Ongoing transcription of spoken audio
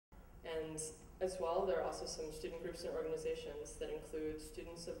And as well, there are also some student groups and organizations that include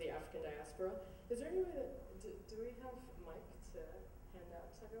students of the African diaspora. Is there any way that, do we have a mic to hand out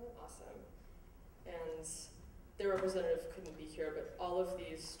to everyone? Awesome. And their representative couldn't be here, but all of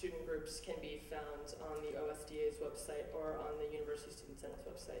these student groups can be found on the OSDA's website or on the University Student Senate's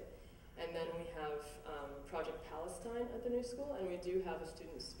website. And then we have Project Palestine at the New School, and we do have a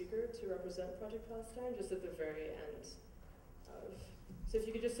student speaker to represent Project Palestine just at the very end of. So if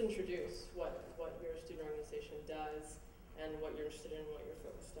you could just introduce what your student organization does and what you're interested in, what you're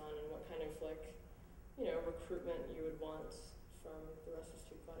focused on, and what kind of recruitment you would want from the rest of the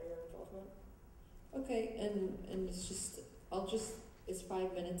student body or involvement. Okay, and it's just, is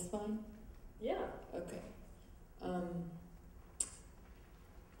 5 minutes fine? Yeah. Okay. Let's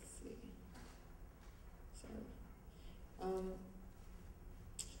see. Sorry.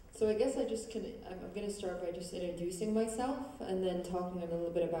 So I guess I'm going to start by just introducing myself and then talking a little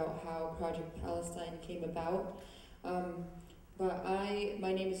bit about how Project Palestine came about.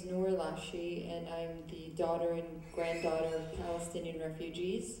 My name is Noor Lashi, and I'm the daughter and granddaughter of Palestinian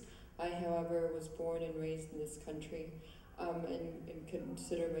refugees. I, however, was born and raised in this country, and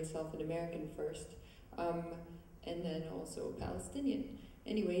consider myself an American first, and then also Palestinian.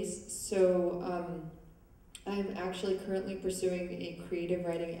 Anyways, so I'm actually currently pursuing a creative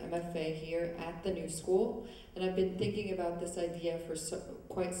writing MFA here at the New School, and I've been thinking about this idea for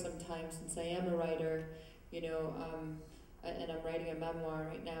quite some time, since I am a writer, and I'm writing a memoir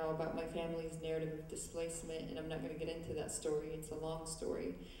right now about my family's narrative of displacement, and I'm not going to get into that story, it's a long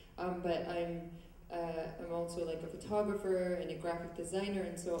story. But I'm also like a photographer and a graphic designer,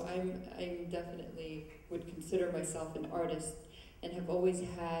 and so I'm definitely would consider myself an artist, and have always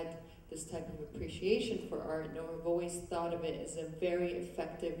had this type of appreciation for art. I've always thought of it as a very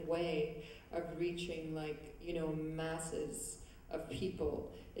effective way of reaching masses of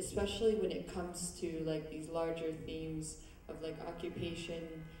people, especially when it comes to these larger themes of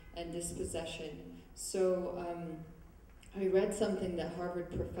occupation and dispossession. So I read something that Harvard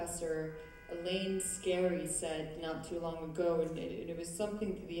professor Elaine Scarry said not too long ago, and it was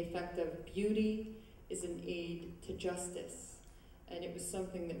something to the effect of beauty is an aid to justice. And it was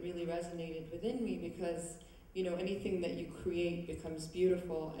something that really resonated within me because, anything that you create becomes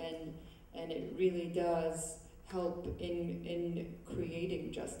beautiful, and it really does help in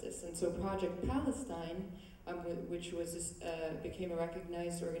creating justice. And so Project Palestine, which became a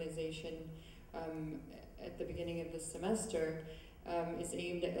recognized organization at the beginning of this semester, is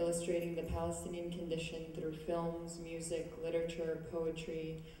aimed at illustrating the Palestinian condition through films, music, literature,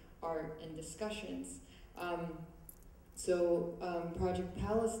 poetry, art, and discussions. So Project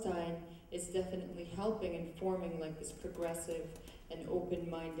Palestine is definitely helping and forming this progressive and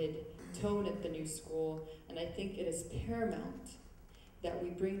open-minded tone at the New School, and I think it is paramount that we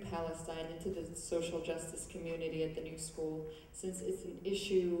bring Palestine into the social justice community at the New School, since it's an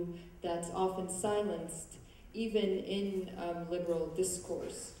issue that's often silenced, even in liberal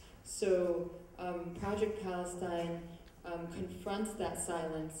discourse. So Project Palestine confronts that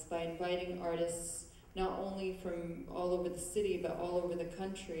silence by inviting artists not only from all over the city, but all over the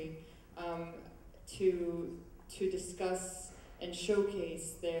country, to discuss and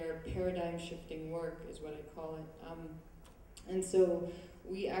showcase their paradigm-shifting work, is what I call it. And so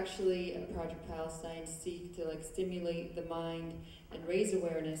we actually, at Project Palestine, seek to stimulate the mind and raise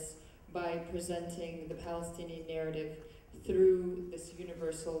awareness by presenting the Palestinian narrative through this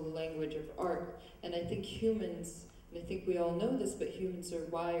universal language of art. And I think humans, and I think we all know this, but humans are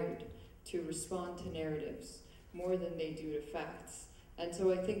wired to respond to narratives more than they do to facts. And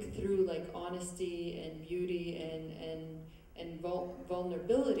so I think through honesty and beauty and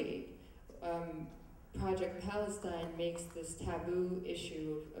vulnerability, Project Palestine makes this taboo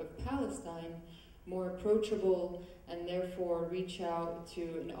issue of Palestine more approachable, and therefore reach out to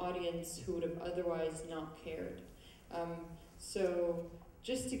an audience who would have otherwise not cared. So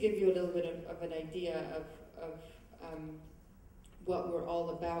just to give you a little bit of an idea of what we're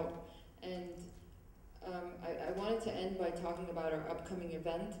all about. And I wanted to end by talking about our upcoming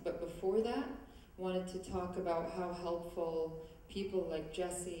event, but before that, wanted to talk about how helpful people like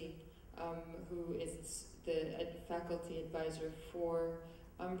Jesse, who is the faculty advisor for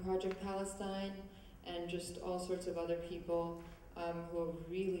Project Palestine, and just all sorts of other people who have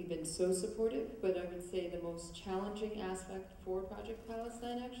really been so supportive. But I would say the most challenging aspect for Project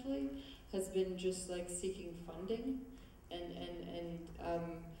Palestine actually has been just seeking funding, and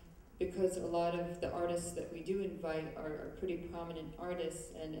because a lot of the artists that we do invite are pretty prominent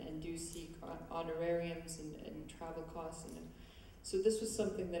artists and do seek honorariums and travel costs. And so this was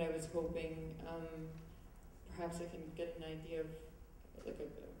something that I was hoping perhaps I can get an idea of, a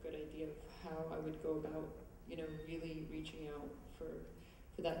good idea of would go about, you know, really reaching out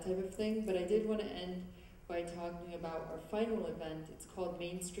for that type of thing. But I did want to end by talking about our final event. It's called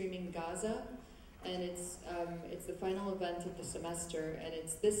Mainstreaming Gaza, and it's the final event of the semester, and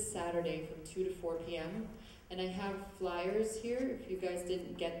it's this Saturday from 2 to 4 p.m. And I have flyers here if you guys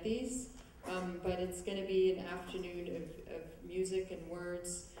didn't get these, but it's going to be an afternoon of music and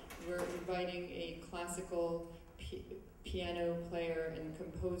words. We're inviting a classical piano player and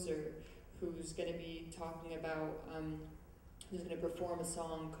composer who's going to be talking about, who's going to perform a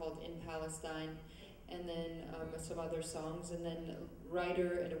song called In Palestine, and then some other songs, and then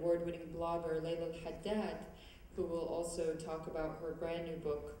writer and award-winning blogger Layla Haddad, who will also talk about her brand new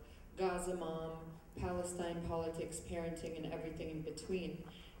book, Gaza Mom, Palestine Politics, Parenting, and Everything in Between.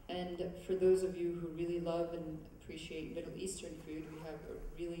 And for those of you who really love and appreciate Middle Eastern food, we have a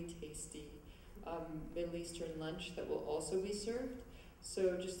really tasty Middle Eastern lunch that will also be served.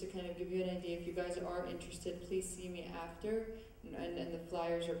 So just to kind of give you an idea, if you guys are interested, please see me after, and the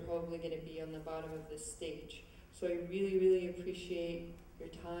flyers are probably going to be on the bottom of this stage. So I really, really appreciate your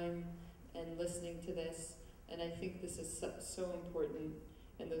time and listening to this, and I think this is so important,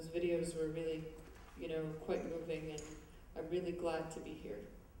 and those videos were really, you know, quite moving, and I'm really glad to be here.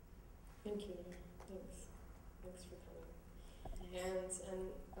 Thank you. Thanks for coming. And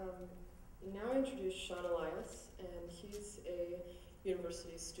now I introduce Sean Elias, and he's a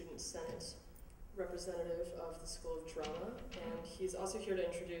University Student Senate representative of the School of Drama, and he's also here to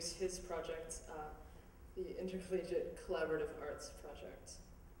introduce his project, the Intercollegiate Collaborative Arts Project.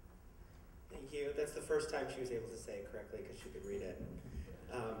 Thank you. That's the first time she was able to say it correctly because she could read it.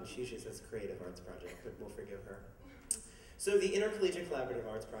 She usually says Creative Arts Project, but we'll forgive her. So the Intercollegiate Collaborative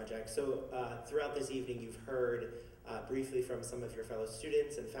Arts Project. So throughout this evening, you've heard briefly from some of your fellow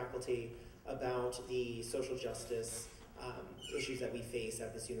students and faculty about the social justice issues that we face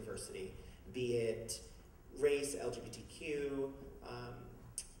at this university, be it race, LGBTQ,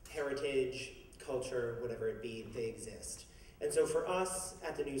 heritage, culture, whatever it be, they exist. And so for us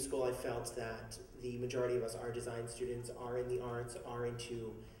at the New School, I felt that the majority of us are design students, are in the arts, are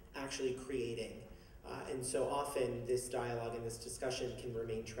into actually creating. And so often this dialogue and this discussion can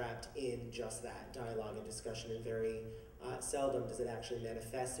remain trapped in just that dialogue and discussion, and very seldom does it actually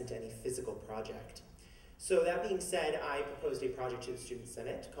manifest into any physical project. So that being said, I proposed a project to the Student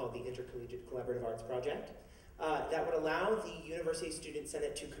Senate called the Intercollegiate Collaborative Arts Project that would allow the University Student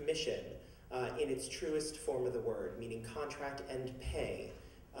Senate to commission, in its truest form of the word, meaning contract and pay,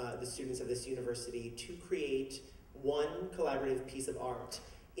 the students of this university to create one collaborative piece of art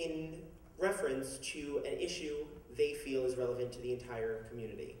in reference to an issue they feel is relevant to the entire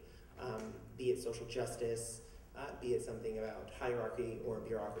community, be it social justice, be it something about hierarchy or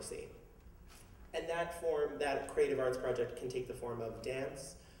bureaucracy. And that creative arts project can take the form of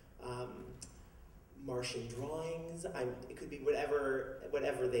dance, Martian drawings, it could be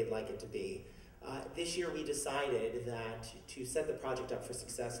whatever they'd like it to be. This year we decided that to set the project up for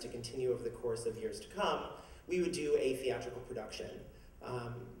success to continue over the course of years to come, we would do a theatrical production.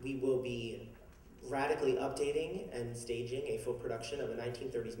 We will be radically updating and staging a full production of a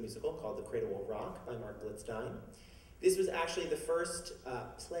 1930s musical called The Cradle Will Rock by Mark Blitzstein. This was actually the first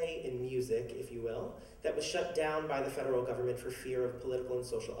play in music, if you will, that was shut down by the federal government for fear of political and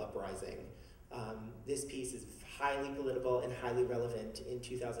social uprising. This piece is highly political and highly relevant in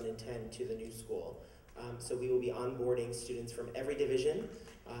 2010 to the New School. So we will be onboarding students from every division.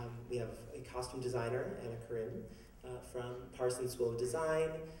 We have a costume designer, Anna Corinne, from Parsons School of Design.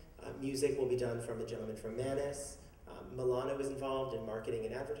 Music will be done from a gentleman from Manus. Milano is involved in marketing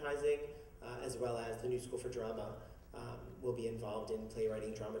and advertising, as well as the New School for Drama will be involved in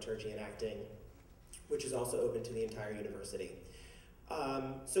playwriting, dramaturgy, and acting, which is also open to the entire university.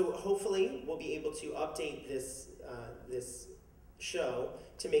 So hopefully we'll be able to update this show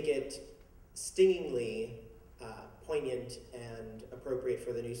to make it stingingly poignant and appropriate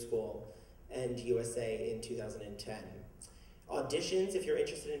for the New School and USA in 2010. Auditions, if you're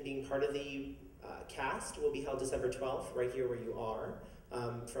interested in being part of the cast, will be held December 12th, right here where you are,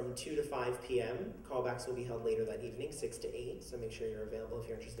 from 2 to 5 p.m. Callbacks will be held later that evening, 6 to 8, so make sure you're available if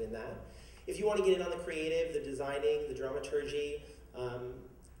you're interested in that. If you want to get in on the creative, the designing, the dramaturgy,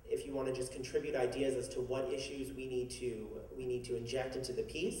 if you want to just contribute ideas as to what issues we need to inject into the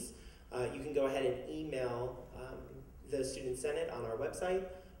piece, you can go ahead and email the Student Senate on our website,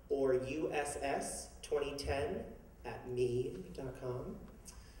 or uss2010@me.com,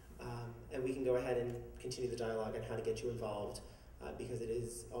 and we can go ahead and continue the dialogue on how to get you involved, because it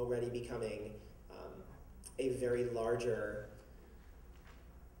is already becoming a very larger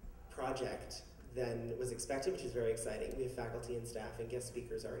project than was expected, which is very exciting. We have faculty and staff and guest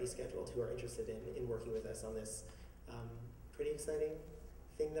speakers already scheduled who are interested in working with us on this pretty exciting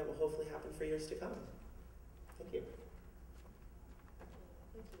thing that will hopefully happen for years to come. Thank you.